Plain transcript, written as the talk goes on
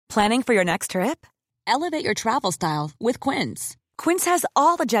Planning for your next trip? Elevate your travel style with Quince. Quince has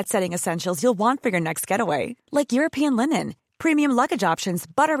all the jet-setting essentials you'll want for your next getaway, like European linen, premium luggage options,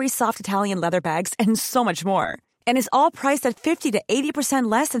 buttery soft Italian leather bags, and so much more. And is all priced at 50 to 80%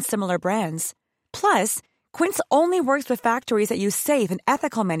 less than similar brands. Plus, Quince only works with factories that use safe and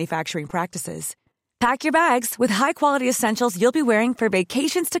ethical manufacturing practices. Pack your bags with high-quality essentials you'll be wearing for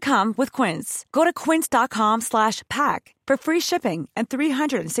vacations to come with Quince. Go to quince.com/pack for free shipping and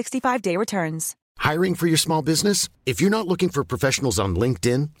 365-day returns. Hiring for your small business? If you're not looking for professionals on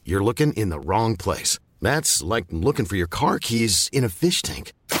LinkedIn, you're looking in the wrong place. That's like looking for your car keys in a fish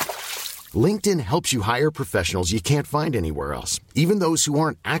tank. LinkedIn helps you hire professionals you can't find anywhere else, even those who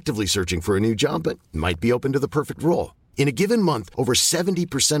aren't actively searching for a new job but might be open to the perfect role. In a given month, over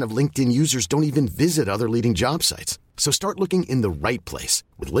 70% of LinkedIn users don't even visit other leading job sites. So start looking in the right place.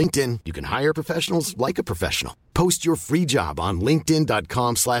 With LinkedIn, you can hire professionals like a professional. Post your free job on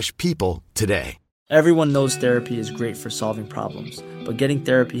linkedin.com/people today. Everyone knows therapy is great for solving problems, but getting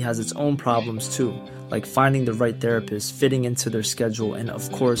therapy has its own problems too, like finding the right therapist, fitting into their schedule, and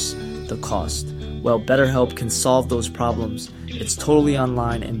of course, the cost. Well, BetterHelp can solve those problems. It's totally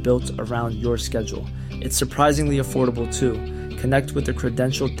online and built around your schedule. It's surprisingly affordable too. Connect with a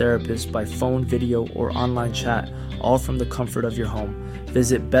credentialed therapist by phone, video, or online chat, all from the comfort of your home.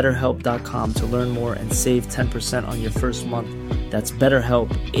 Visit BetterHelp.com to learn more and save 10% on your first month. That's BetterHelp,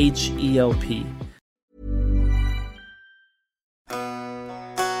 H-E-L-P.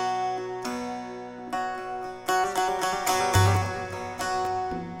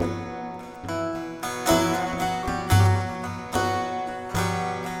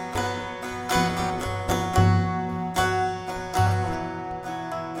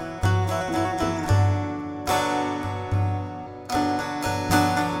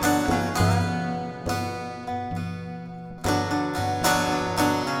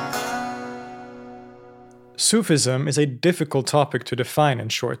 Sufism is a difficult topic to define in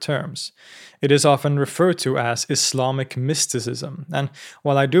short terms. It is often referred to as Islamic mysticism, and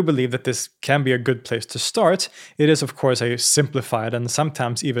while I do believe that this can be a good place to start, it is of course a simplified and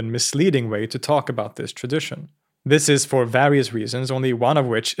sometimes even misleading way to talk about this tradition. This is for various reasons, only one of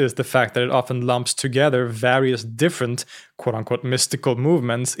which is the fact that it often lumps together various different quote-unquote mystical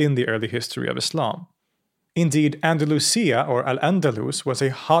movements in the early history of Islam. Indeed, Andalusia, or Al-Andalus, was a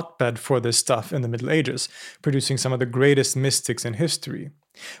hotbed for this stuff in the Middle Ages, producing some of the greatest mystics in history.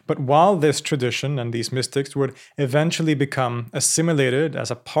 But while this tradition and these mystics would eventually become assimilated as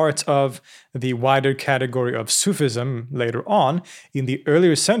a part of the wider category of Sufism later on, in the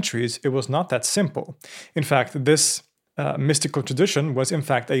earlier centuries, it was not that simple. In fact, this mystical tradition was in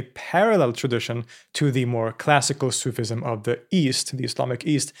fact a parallel tradition to the more classical Sufism of the East, the Islamic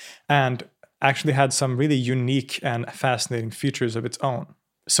East, and actually had some really unique and fascinating features of its own.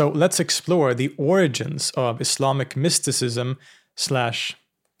 So let's explore the origins of Islamic mysticism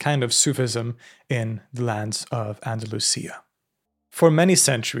 / kind of Sufism in the lands of Andalusia. For many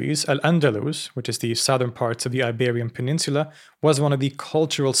centuries, Al-Andalus, which is the southern parts of the Iberian Peninsula, was one of the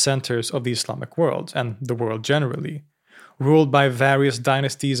cultural centers of the Islamic world, and the world generally. Ruled by various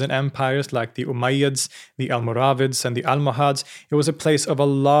dynasties and empires like the Umayyads, the Almoravids, and the Almohads, it was a place of a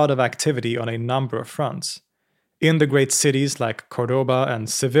lot of activity on a number of fronts. In the great cities like Cordoba and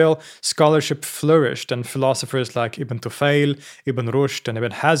Seville, scholarship flourished, and philosophers like Ibn Tufayl, Ibn Rushd, and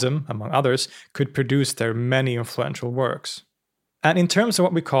Ibn Hazm, among others, could produce their many influential works. And in terms of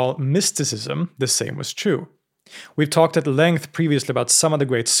what we call mysticism, the same was true. We've talked at length previously about some of the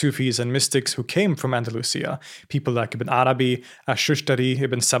great Sufis and mystics who came from Andalusia, people like Ibn Arabi, Ash-Shushtari,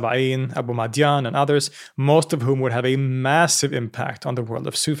 Ibn Saba'in, Abu Madian, and others, most of whom would have a massive impact on the world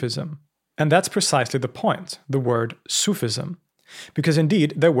of Sufism. And that's precisely the point, the word Sufism. Because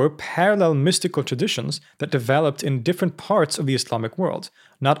indeed, there were parallel mystical traditions that developed in different parts of the Islamic world,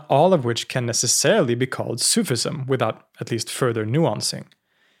 not all of which can necessarily be called Sufism without at least further nuancing.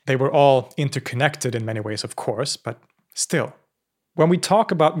 They were all interconnected in many ways, of course, but still. When we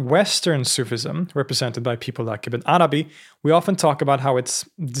talk about Western Sufism, represented by people like Ibn Arabi, we often talk about how it's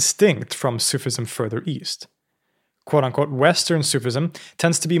distinct from Sufism further east. Quote-unquote Western Sufism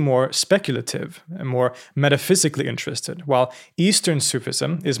tends to be more speculative and more metaphysically interested, while Eastern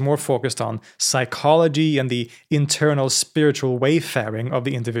Sufism is more focused on psychology and the internal spiritual wayfaring of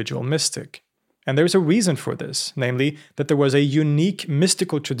the individual mystic. And there's a reason for this, namely that there was a unique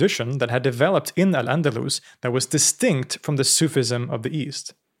mystical tradition that had developed in Al-Andalus that was distinct from the Sufism of the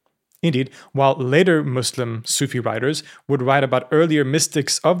East. Indeed, while later Muslim Sufi writers would write about earlier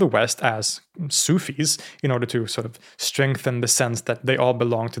mystics of the West as Sufis in order to sort of strengthen the sense that they all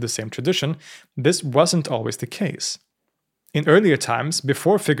belong to the same tradition, this wasn't always the case. In earlier times,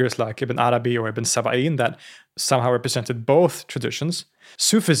 before figures like Ibn Arabi or Ibn Saba'in that somehow represented both traditions,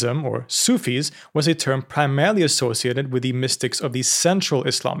 Sufism or Sufis was a term primarily associated with the mystics of the central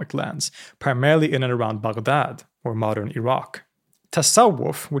Islamic lands, primarily in and around Baghdad or modern Iraq.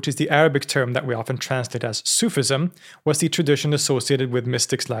 Tasawwuf, which is the Arabic term that we often translate as Sufism, was the tradition associated with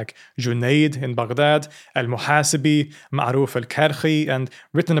mystics like Junayd in Baghdad, Al-Muhasibi, Ma'ruf al-Karkhi, and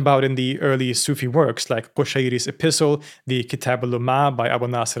written about in the early Sufi works like Qushayri's Epistle, the Kitab al-Lumma by Abu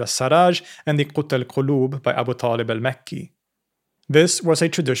Nasir al-Sarraj, and the Qut al-Qulub by Abu Talib al-Makki. This was a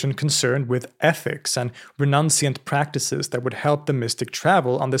tradition concerned with ethics and renunciant practices that would help the mystic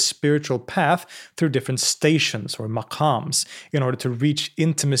travel on the spiritual path through different stations or maqams in order to reach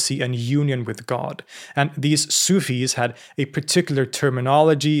intimacy and union with God. And these Sufis had a particular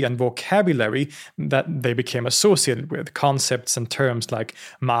terminology and vocabulary that they became associated with, concepts and terms like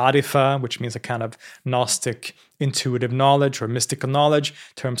ma'arifa, which means a kind of Gnostic intuitive knowledge or mystical knowledge,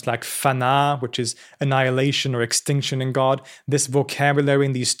 terms like fana, which is annihilation or extinction in God. This vocabulary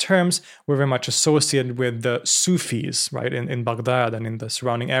and these terms were very much associated with the Sufis, right, in Baghdad and in the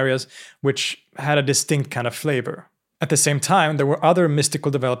surrounding areas, which had a distinct kind of flavor. At the same time, there were other mystical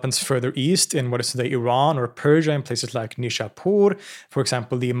developments further east in what is today Iran or Persia, in places like Nishapur. For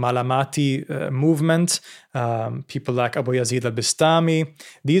example, the Malamati movement, people like Abu Yazid al-Bistami.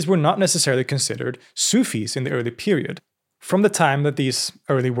 These were not necessarily considered Sufis in the early period. From the time that these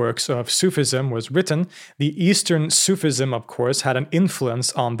early works of Sufism was written, the Eastern Sufism, of course, had an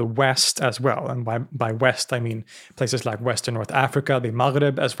influence on the West as well. And by West, I mean places like Western North Africa, the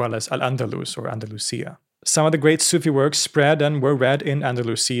Maghreb, as well as Al-Andalus or Andalusia. Some of the great Sufi works spread and were read in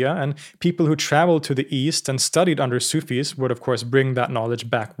Andalusia, and people who traveled to the east and studied under Sufis would, of course, bring that knowledge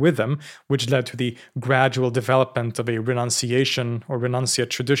back with them, which led to the gradual development of a renunciation or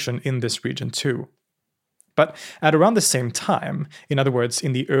renunciate tradition in this region too. But at around the same time, in other words,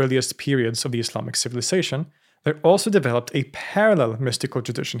 in the earliest periods of the Islamic civilization, there also developed a parallel mystical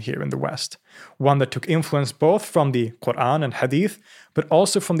tradition here in the West, one that took influence both from the Quran and Hadith, but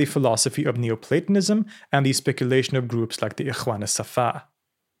also from the philosophy of Neoplatonism and the speculation of groups like the Ikhwan as-Safa.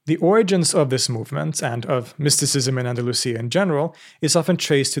 The origins of this movement and of mysticism in Andalusia in general is often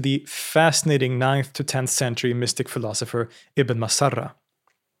traced to the fascinating 9th to 10th century mystic philosopher Ibn Masarra.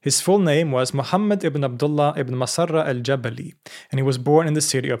 His full name was Muhammad ibn Abdullah ibn Masarra al-Jabali, and he was born in the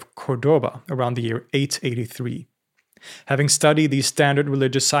city of Cordoba around the year 883. Having studied the standard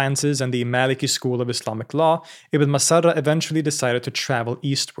religious sciences and the Maliki school of Islamic law, Ibn Masarra eventually decided to travel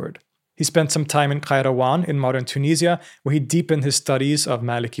eastward. He spent some time in Qayrawan in modern Tunisia, where he deepened his studies of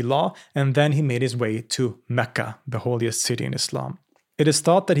Maliki law, and then he made his way to Mecca, the holiest city in Islam. It is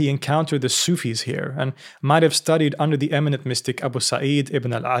thought that he encountered the Sufis here and might have studied under the eminent mystic Abu Sa'id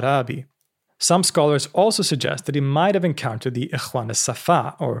ibn al-Arabi. Some scholars also suggest that he might have encountered the Ikhwan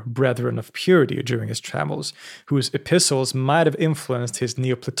as-Safa, or Brethren of Purity, during his travels, whose epistles might have influenced his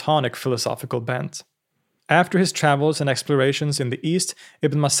Neoplatonic philosophical bent. After his travels and explorations in the east,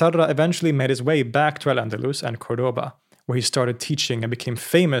 Ibn Masarra eventually made his way back to Al-Andalus and Cordoba, where he started teaching and became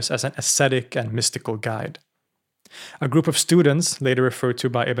famous as an ascetic and mystical guide. A group of students, later referred to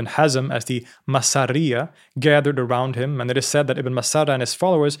by Ibn Hazm as the Masarriya, gathered around him, and it is said that Ibn Masarra and his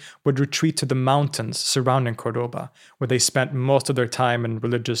followers would retreat to the mountains surrounding Cordoba, where they spent most of their time in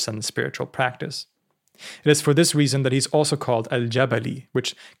religious and spiritual practice. It is for this reason that he's also called Al-Jabali,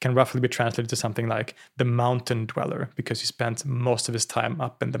 which can roughly be translated to something like the mountain dweller, because he spent most of his time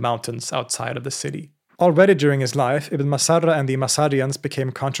up in the mountains outside of the city. Already during his life, Ibn Masarra and the Masarians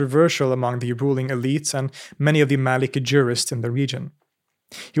became controversial among the ruling elites and many of the Maliki jurists in the region.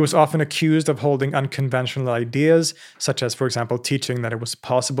 He was often accused of holding unconventional ideas, such as, for example, teaching that it was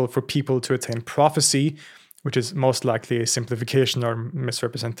possible for people to attain prophecy, which is most likely a simplification or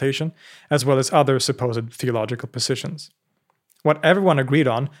misrepresentation, as well as other supposed theological positions. What everyone agreed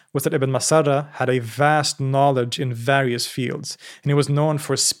on was that Ibn Masarra had a vast knowledge in various fields, and he was known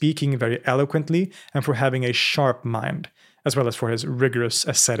for speaking very eloquently and for having a sharp mind, as well as for his rigorous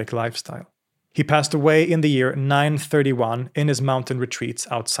ascetic lifestyle. He passed away in the year 931 in his mountain retreats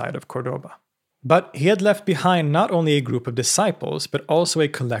outside of Cordoba. But he had left behind not only a group of disciples, but also a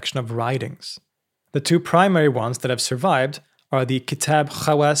collection of writings. The two primary ones that have survived are the Kitab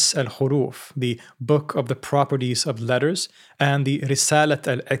Khawas al-Huruf, the Book of the Properties of Letters, and the Risalat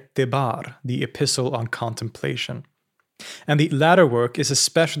al-Ittibar, the Epistle on Contemplation. And the latter work is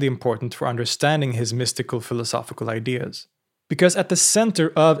especially important for understanding his mystical philosophical ideas, because at the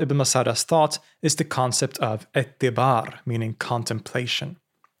center of Ibn Masarra's thought is the concept of Ittibar, meaning contemplation.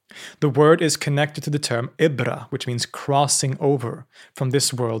 The word is connected to the term Ibra, which means crossing over from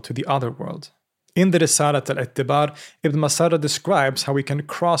this world to the other world. In the Risalat al-Ittibar, Ibn Masarra describes how we can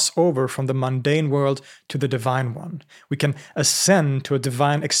cross over from the mundane world to the divine one. We can ascend to a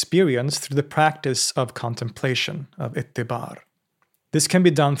divine experience through the practice of contemplation, of Ittibar. This can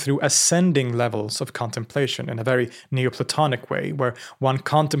be done through ascending levels of contemplation in a very Neoplatonic way, where one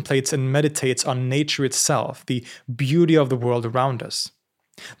contemplates and meditates on nature itself, the beauty of the world around us.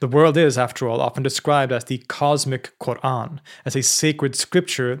 The world is, after all, often described as the cosmic Quran, as a sacred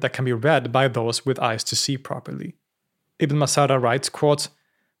scripture that can be read by those with eyes to see properly. Ibn Masarra writes, quote,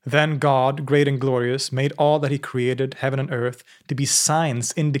 "Then God, great and glorious, made all that he created, heaven and earth, to be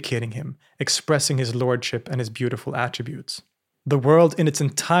signs indicating him, expressing his lordship and his beautiful attributes. The world in its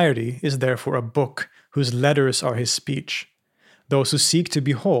entirety is therefore a book whose letters are his speech. Those who seek to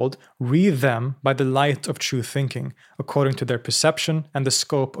behold read them by the light of true thinking, according to their perception and the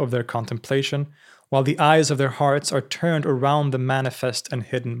scope of their contemplation, while the eyes of their hearts are turned around the manifest and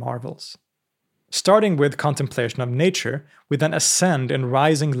hidden marvels." Starting with contemplation of nature, we then ascend in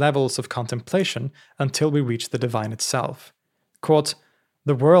rising levels of contemplation until we reach the divine itself. Quote,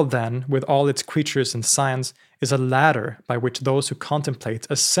 "The world then, with all its creatures and signs, is a ladder by which those who contemplate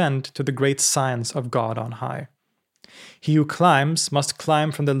ascend to the great signs of God on high. He who climbs must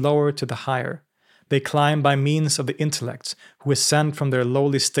climb from the lower to the higher. They climb by means of the intellects, who ascend from their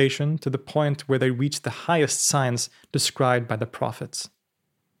lowly station to the point where they reach the highest signs described by the prophets.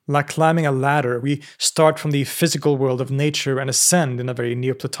 Like climbing a ladder, we start from the physical world of nature and ascend in a very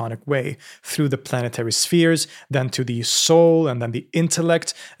Neoplatonic way, through the planetary spheres, then to the soul and then the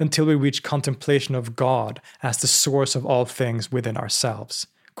intellect, until we reach contemplation of God as the source of all things within ourselves.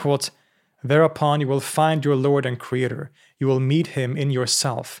 Quote, "Thereupon you will find your Lord and Creator. You will meet him in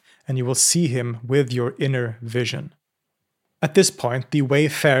yourself, and you will see him with your inner vision." At this point, the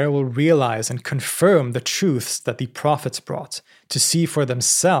wayfarer will realize and confirm the truths that the prophets brought, to see for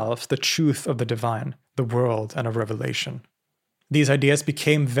themselves the truth of the divine, the world, and of revelation. These ideas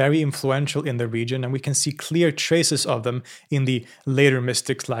became very influential in the region, and we can see clear traces of them in the later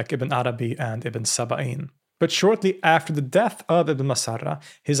mystics like Ibn Arabi and Ibn Saba'in. But shortly after the death of Ibn Masarra,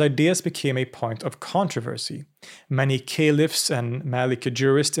 his ideas became a point of controversy. Many caliphs and Maliki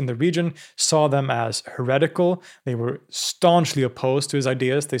jurists in the region saw them as heretical. They were staunchly opposed to his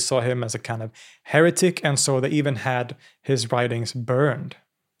ideas. They saw him as a kind of heretic, and so they even had his writings burned.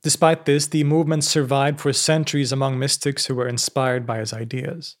 Despite this, the movement survived for centuries among mystics who were inspired by his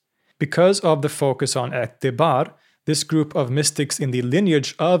ideas. Because of the focus on I'tibar, this group of mystics in the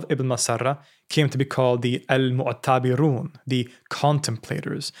lineage of Ibn Masarra came to be called the Al-Mu'tabirun, the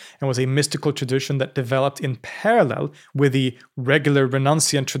contemplators, and was a mystical tradition that developed in parallel with the regular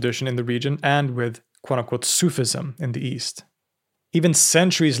renunciant tradition in the region and with quote-unquote Sufism in the East. Even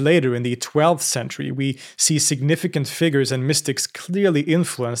centuries later, in the 12th century, we see significant figures and mystics clearly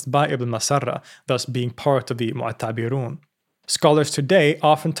influenced by Ibn Masarra, thus being part of the Mu'tabirun. Scholars today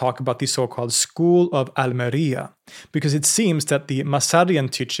often talk about the so-called School of Almeria, because it seems that the Masarrian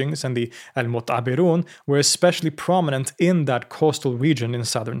teachings and the Al-Mu'tabirun were especially prominent in that coastal region in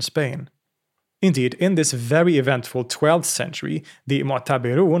southern Spain. Indeed, in this very eventful 12th century, the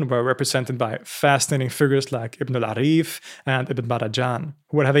Mu'tabirun were represented by fascinating figures like Ibn al-Arif and Ibn Barajan,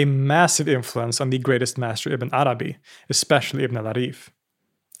 who would have a massive influence on the greatest master Ibn Arabi, especially Ibn al-Arif.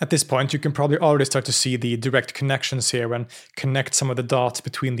 At this point, you can probably already start to see the direct connections here and connect some of the dots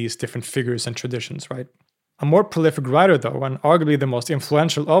between these different figures and traditions, right? A more prolific writer, though, and arguably the most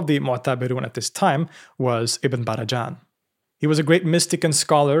influential of the Mu'tabirun at this time, was Ibn Barajan. He was a great mystic and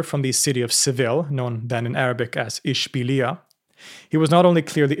scholar from the city of Seville, known then in Arabic as Ishbiliya. He was not only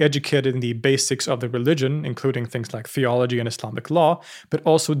clearly educated in the basics of the religion, including things like theology and Islamic law, but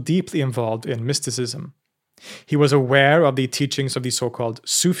also deeply involved in mysticism. He was aware of the teachings of the so-called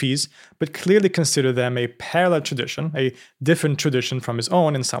Sufis, but clearly considered them a parallel tradition, a different tradition from his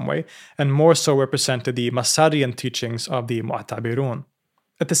own in some way, and more so represented the Masarrian teachings of the Mu'tabirun.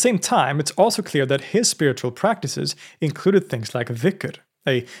 At the same time, it's also clear that his spiritual practices included things like dhikr,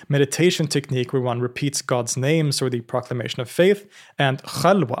 a meditation technique where one repeats God's names or the proclamation of faith, and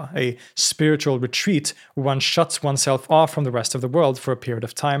khalwa, a spiritual retreat where one shuts oneself off from the rest of the world for a period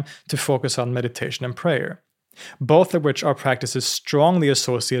of time to focus on meditation and prayer, both of which are practices strongly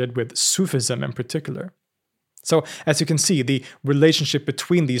associated with Sufism in particular. So, as you can see, the relationship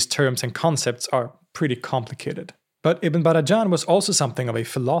between these terms and concepts are pretty complicated. But Ibn Barajan was also something of a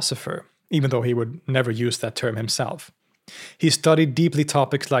philosopher, even though he would never use that term himself. He studied deeply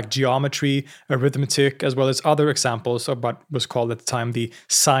topics like geometry, arithmetic, as well as other examples of what was called at the time the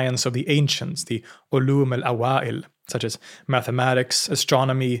science of the ancients, the ulum al-awa'il, such as mathematics,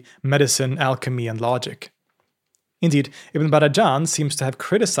 astronomy, medicine, alchemy, and logic. Indeed, Ibn Barajan seems to have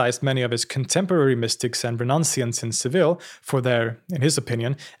criticized many of his contemporary mystics and renunciants in Seville for their, in his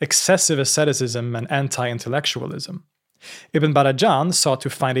opinion, excessive asceticism and anti-intellectualism. Ibn Barajan sought to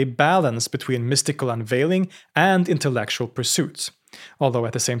find a balance between mystical unveiling and intellectual pursuits, although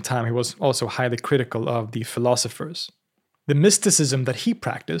at the same time he was also highly critical of the philosophers. The mysticism that he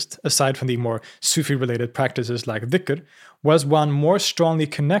practiced, aside from the more Sufi-related practices like dhikr, was one more strongly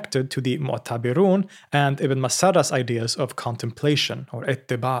connected to the Mu'tabirun and Ibn Masarra's ideas of contemplation, or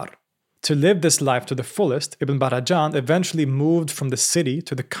ittibar. To live this life to the fullest, Ibn Barajan eventually moved from the city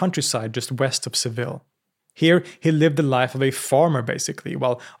to the countryside just west of Seville. Here, he lived the life of a farmer, basically,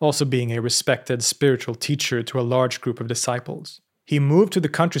 while also being a respected spiritual teacher to a large group of disciples. He moved to the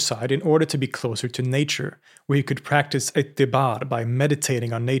countryside in order to be closer to nature, where he could practice ittibar by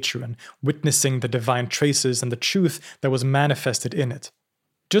meditating on nature and witnessing the divine traces and the truth that was manifested in it.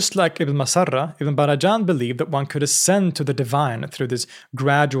 Just like Ibn Masarra, Ibn Barajan believed that one could ascend to the divine through this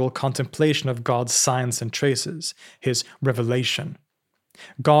gradual contemplation of God's signs and traces, his revelation.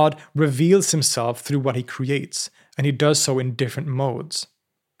 God reveals himself through what he creates, and he does so in different modes.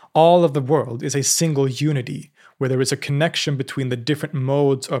 All of the world is a single unity, where there is a connection between the different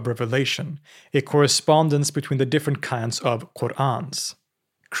modes of revelation, a correspondence between the different kinds of Qur'ans.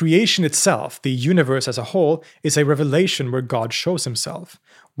 Creation itself, the universe as a whole, is a revelation where God shows himself,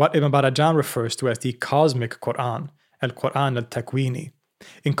 what Ibn Barajan refers to as the cosmic Qur'an, al-Qur'an al-Takwini,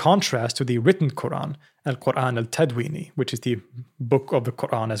 in contrast to the written Qur'an, al-Qur'an al-Tadwini, which is the book of the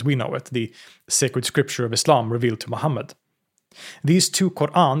Qur'an as we know it, the sacred scripture of Islam revealed to Muhammad. These two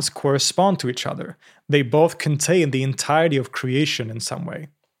Qur'ans correspond to each other. They both contain the entirety of creation in some way.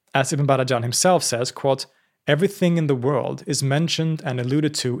 As Ibn Barajan himself says, quote, "Everything in the world is mentioned and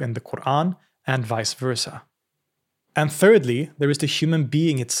alluded to in the Qur'an and vice versa." And thirdly, there is the human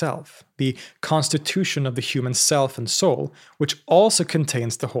being itself, the constitution of the human self and soul, which also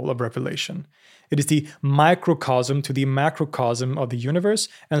contains the whole of revelation. It is the microcosm to the macrocosm of the universe,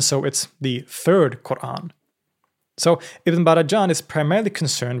 and so it's the third Qur'an. So Ibn Barajan is primarily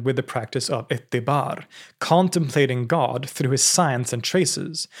concerned with the practice of ittibar, contemplating God through his signs and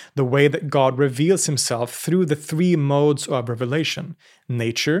traces, the way that God reveals himself through the three modes of revelation: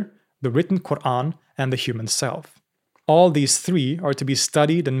 nature, the written Qur'an, and the human self. All these three are to be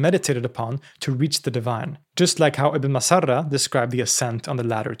studied and meditated upon to reach the divine, just like how Ibn Masarra described the ascent on the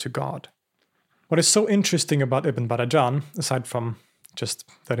ladder to God. What is so interesting about Ibn Barajan, aside from just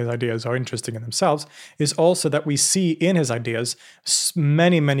that his ideas are interesting in themselves, is also that we see in his ideas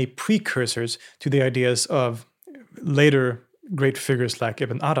many precursors to the ideas of later great figures like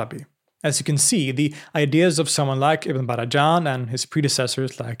Ibn Arabi. As you can see, the ideas of someone like Ibn Barajan and his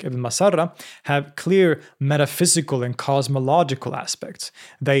predecessors like Ibn Masarra have clear metaphysical and cosmological aspects.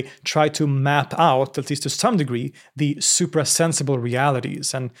 They try to map out, at least to some degree, the suprasensible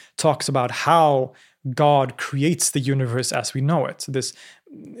realities and talks about how God creates the universe as we know it.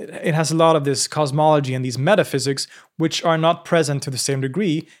 It has a lot of this cosmology and these metaphysics, which are not present to the same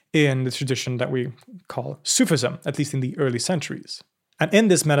degree in the tradition that we call Sufism, at least in the early centuries. And in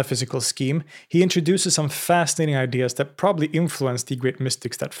this metaphysical scheme, he introduces some fascinating ideas that probably influenced the great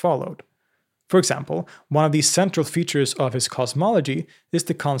mystics that followed. For example, one of the central features of his cosmology is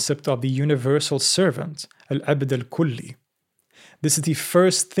the concept of the universal servant, al-abd al-kulli. This is the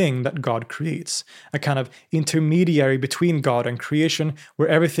first thing that God creates, a kind of intermediary between God and creation where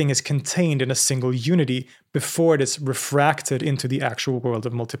everything is contained in a single unity before it is refracted into the actual world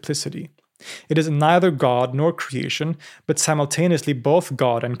of multiplicity. It is neither God nor creation, but simultaneously both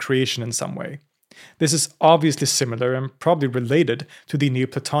God and creation in some way. This is obviously similar and probably related to the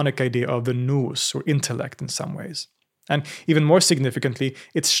Neoplatonic idea of the nous, or intellect in some ways. And even more significantly,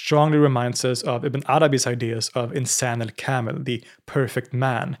 it strongly reminds us of Ibn Arabi's ideas of insan al-kamil, the perfect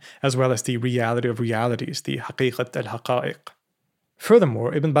man, as well as the reality of realities, the haqiqat al-haqa'iq.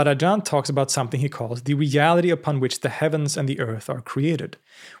 Furthermore, Ibn Barajan talks about something he calls the reality upon which the heavens and the earth are created,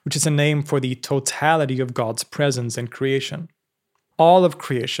 which is a name for the totality of God's presence in creation. All of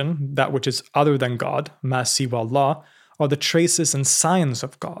creation, that which is other than God, ma siwa Allah, are the traces and signs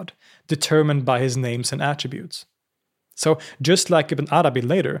of God, determined by his names and attributes. So, just like Ibn Arabi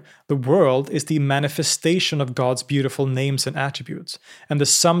later, the world is the manifestation of God's beautiful names and attributes, and the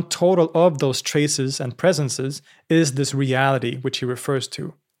sum total of those traces and presences is this reality which he refers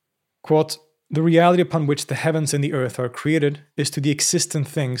to. Quote, "The reality upon which the heavens and the earth are created is to the existent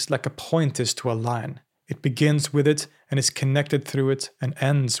things like a point is to a line. It begins with it and is connected through it and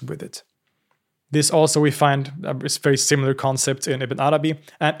ends with it." This also we find a very similar concept in Ibn Arabi,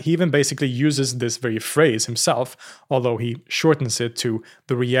 and he even basically uses this very phrase himself, although he shortens it to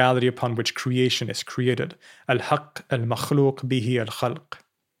the reality upon which creation is created. Al-haq al-makhluq bihi al-khalq.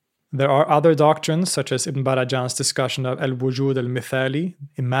 There are other doctrines, such as Ibn Barajan's discussion of al-wujud al-mithali,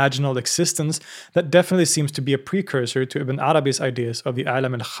 imaginal existence, that definitely seems to be a precursor to Ibn Arabi's ideas of the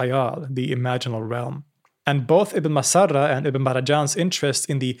alam al-khayal, the imaginal realm. And both Ibn Masarra and Ibn Barajan's interest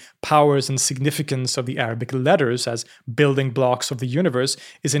in the powers and significance of the Arabic letters as building blocks of the universe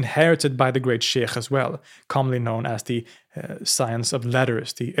is inherited by the great Sheikh as well, commonly known as the science of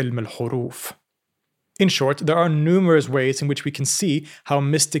letters, the ilm al-huruf. In short, there are numerous ways in which we can see how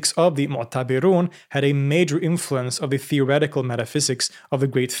mystics of the Mu'tabirun had a major influence of the theoretical metaphysics of the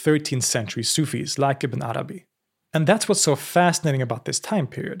great 13th century Sufis like Ibn Arabi. And that's what's so fascinating about this time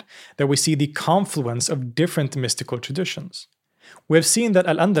period, that we see the confluence of different mystical traditions. We have seen that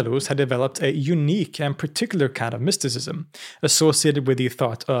Al-Andalus had developed a unique and particular kind of mysticism, associated with the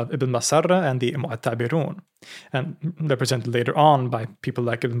thought of Ibn Masarra and the Mu'tabirun, and represented later on by people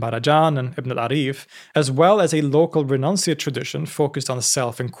like Ibn Barajan and Ibn al-Arif, as well as a local renunciate tradition focused on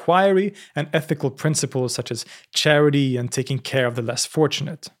self-inquiry and ethical principles such as charity and taking care of the less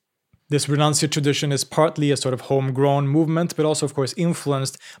fortunate. This renunciate tradition is partly a sort of homegrown movement, but also, of course,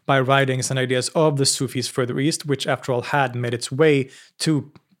 influenced by writings and ideas of the Sufis further east, which, after all, had made its way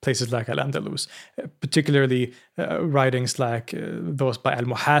to places like Al-Andalus, particularly writings like those by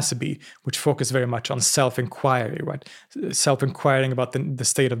Al-Muhasibi, which focus very much on self-inquiry, right? Self-inquiring about the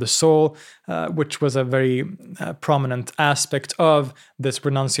state of the soul, which was a very prominent aspect of this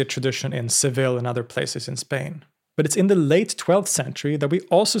renunciate tradition in Seville and other places in Spain. But it's in the late 12th century that we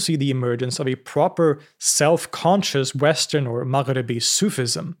also see the emergence of a proper self-conscious Western or Maghribi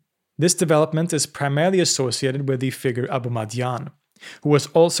Sufism. This development is primarily associated with the figure Abu Madian, who was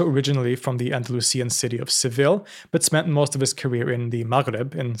also originally from the Andalusian city of Seville, but spent most of his career in the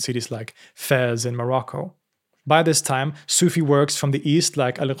Maghreb, in cities like Fez in Morocco. By this time, Sufi works from the east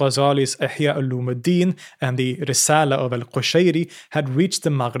like Al-Ghazali's Ihya al-Ulumuddin and the Risala of Al-Qushayri had reached the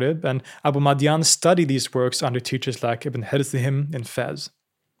Maghreb, and Abu Madian studied these works under teachers like Ibn Herzihim in Fez.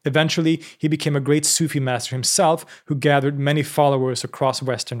 Eventually, he became a great Sufi master himself who gathered many followers across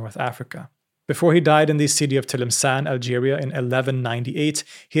Western North Africa. Before he died in the city of Tlemcen, Algeria in 1198,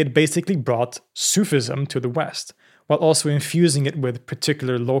 he had basically brought Sufism to the West, while also infusing it with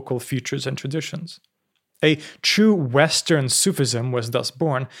particular local features and traditions. A true Western Sufism was thus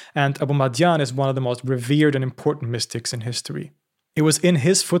born, and Abu Madian is one of the most revered and important mystics in history. It was in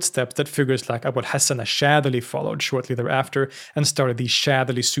his footsteps that figures like Abu al-Hassan al-Shadhili followed shortly thereafter and started the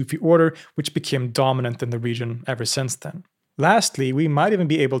Shadhili Sufi order, which became dominant in the region ever since then. Lastly, we might even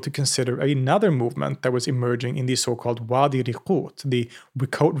be able to consider another movement that was emerging in the so-called Wadi Riqut, the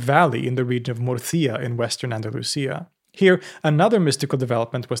Riqut Valley in the region of Murcia in western Andalusia. Here, another mystical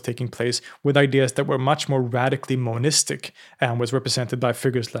development was taking place with ideas that were much more radically monistic and was represented by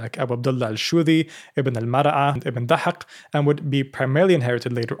figures like Abu Abdullah al-Shudi, Ibn al-Mara'a, and Ibn Dahaq, and would be primarily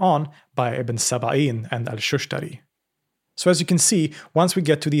inherited later on by Ibn Saba'in and al-Shushtari. So as you can see, once we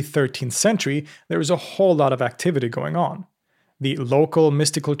get to the 13th century, there is a whole lot of activity going on. The local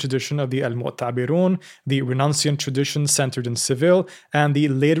mystical tradition of the Al-Mu'tabirun, the renunciant tradition centered in Seville, and the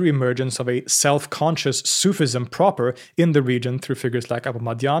later emergence of a self-conscious Sufism proper in the region through figures like Abu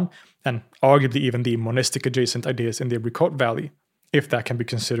Madian, and arguably even the monistic adjacent ideas in the Riqut Valley, if that can be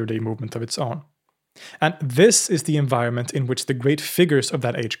considered a movement of its own. And this is the environment in which the great figures of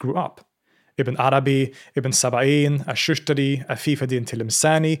that age grew up. Ibn Arabi, Ibn Saba'in, Ash-Shushtari, Afif ad-Din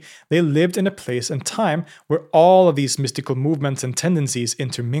Tilimsani, they lived in a place and time where all of these mystical movements and tendencies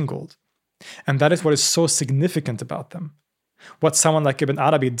intermingled. And that is what is so significant about them. What someone like Ibn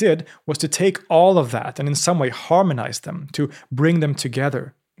Arabi did was to take all of that and in some way harmonize them, to bring them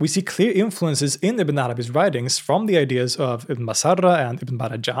together. We see clear influences in Ibn Arabi's writings from the ideas of Ibn Masarra and Ibn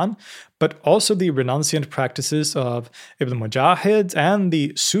Barajan, but also the renunciant practices of Ibn Mujahid and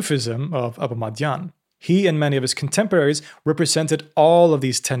the Sufism of Abu Madian. He and many of his contemporaries represented all of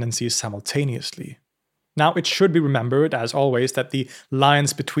these tendencies simultaneously. Now, it should be remembered, as always, that the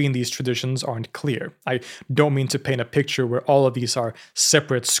lines between these traditions aren't clear. I don't mean to paint a picture where all of these are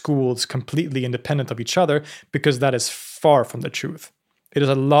separate schools completely independent of each other, because that is far from the truth. It is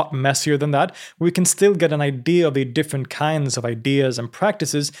a lot messier than that. We can still get an idea of the different kinds of ideas and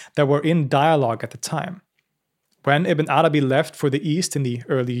practices that were in dialogue at the time. When Ibn Arabi left for the East in the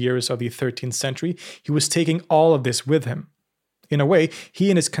early years of the 13th century, he was taking all of this with him. In a way,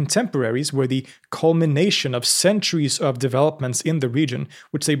 he and his contemporaries were the culmination of centuries of developments in the region,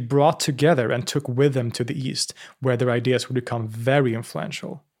 which they brought together and took with them to the East, where their ideas would become very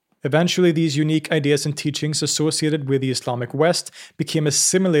influential. Eventually, these unique ideas and teachings associated with the Islamic West became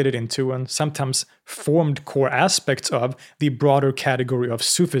assimilated into and sometimes formed core aspects of the broader category of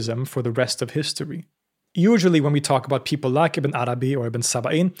Sufism for the rest of history. Usually, when we talk about people like Ibn Arabi or Ibn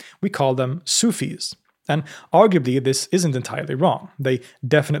Saba'in, we call them Sufis. And arguably, this isn't entirely wrong. They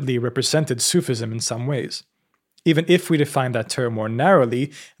definitely represented Sufism in some ways. Even if we define that term more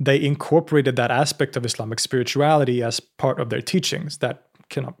narrowly, they incorporated that aspect of Islamic spirituality as part of their teachings that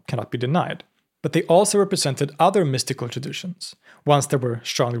cannot be denied. But they also represented other mystical traditions, ones that were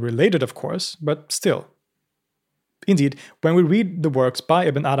strongly related, of course, but still. Indeed, when we read the works by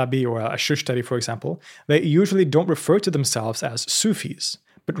Ibn Arabi or Ash-Shushtari, for example, they usually don't refer to themselves as Sufis,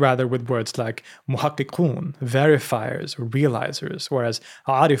 but rather with words like muhakkikun, verifiers or realizers, or as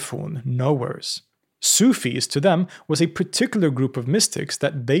arifun, knowers. Sufis, to them, was a particular group of mystics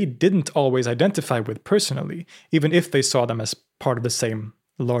that they didn't always identify with personally, even if they saw them as part of the same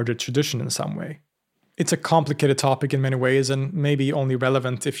larger tradition in some way. It's a complicated topic in many ways, and maybe only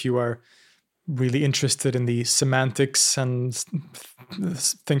relevant if you are really interested in the semantics and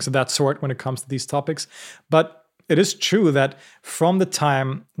things of that sort when it comes to these topics. But it is true that from the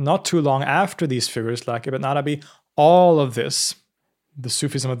time not too long after these figures like Ibn Arabi, all of this, the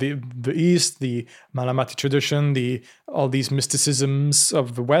Sufism of the East, the Malamati tradition, all these mysticisms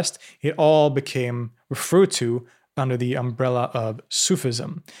of the West, it all became referred to under the umbrella of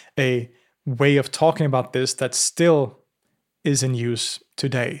Sufism, a way of talking about this that still is in use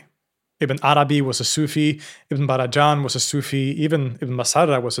today. Ibn Arabi was a Sufi, Ibn Barajan was a Sufi, even Ibn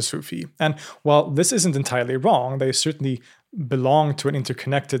Masarra was a Sufi. And while this isn't entirely wrong, they certainly belong to an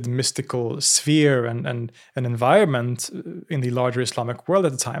interconnected mystical sphere and an environment in the larger Islamic world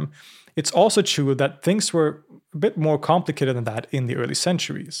at the time, it's also true that things were a bit more complicated than that in the early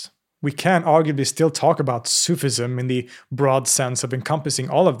centuries. We can arguably still talk about Sufism in the broad sense of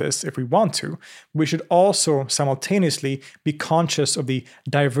encompassing all of this if we want to. We should also simultaneously be conscious of the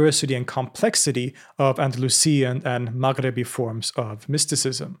diversity and complexity of Andalusian and Maghrebi forms of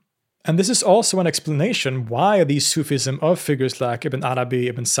mysticism. And this is also an explanation why the Sufism of figures like Ibn Arabi,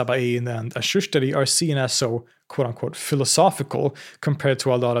 Ibn Saba'in, and Ash-Shushtari are seen as so, quote-unquote, philosophical compared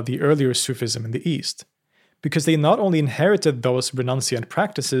to a lot of the earlier Sufism in the East. Because they not only inherited those renunciant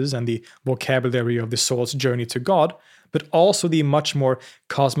practices and the vocabulary of the soul's journey to God, but also the much more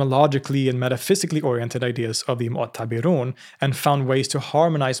cosmologically and metaphysically oriented ideas of the Mu'tabirun, and found ways to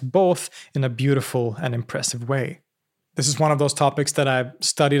harmonize both in a beautiful and impressive way. This is one of those topics that I've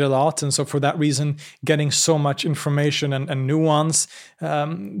studied a lot, and so for that reason, getting so much information and nuance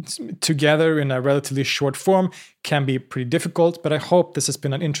together in a relatively short form can be pretty difficult, but I hope this has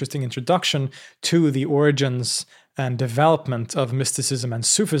been an interesting introduction to the origins and development of mysticism and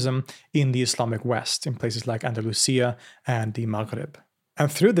Sufism in the Islamic West, in places like Andalusia and the Maghreb. And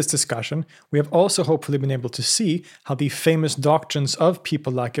through this discussion, we have also hopefully been able to see how the famous doctrines of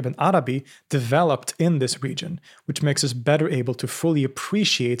people like Ibn Arabi developed in this region, which makes us better able to fully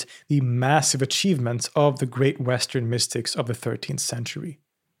appreciate the massive achievements of the great Western mystics of the 13th century.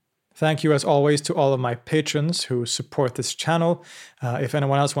 Thank you, as always, to all of my patrons who support this channel. If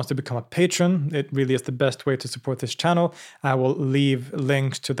anyone else wants to become a patron, it really is the best way to support this channel. I will leave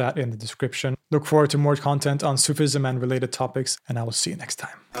links to that in the description. Look forward to more content on Sufism and related topics, and I will see you next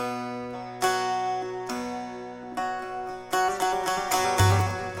time.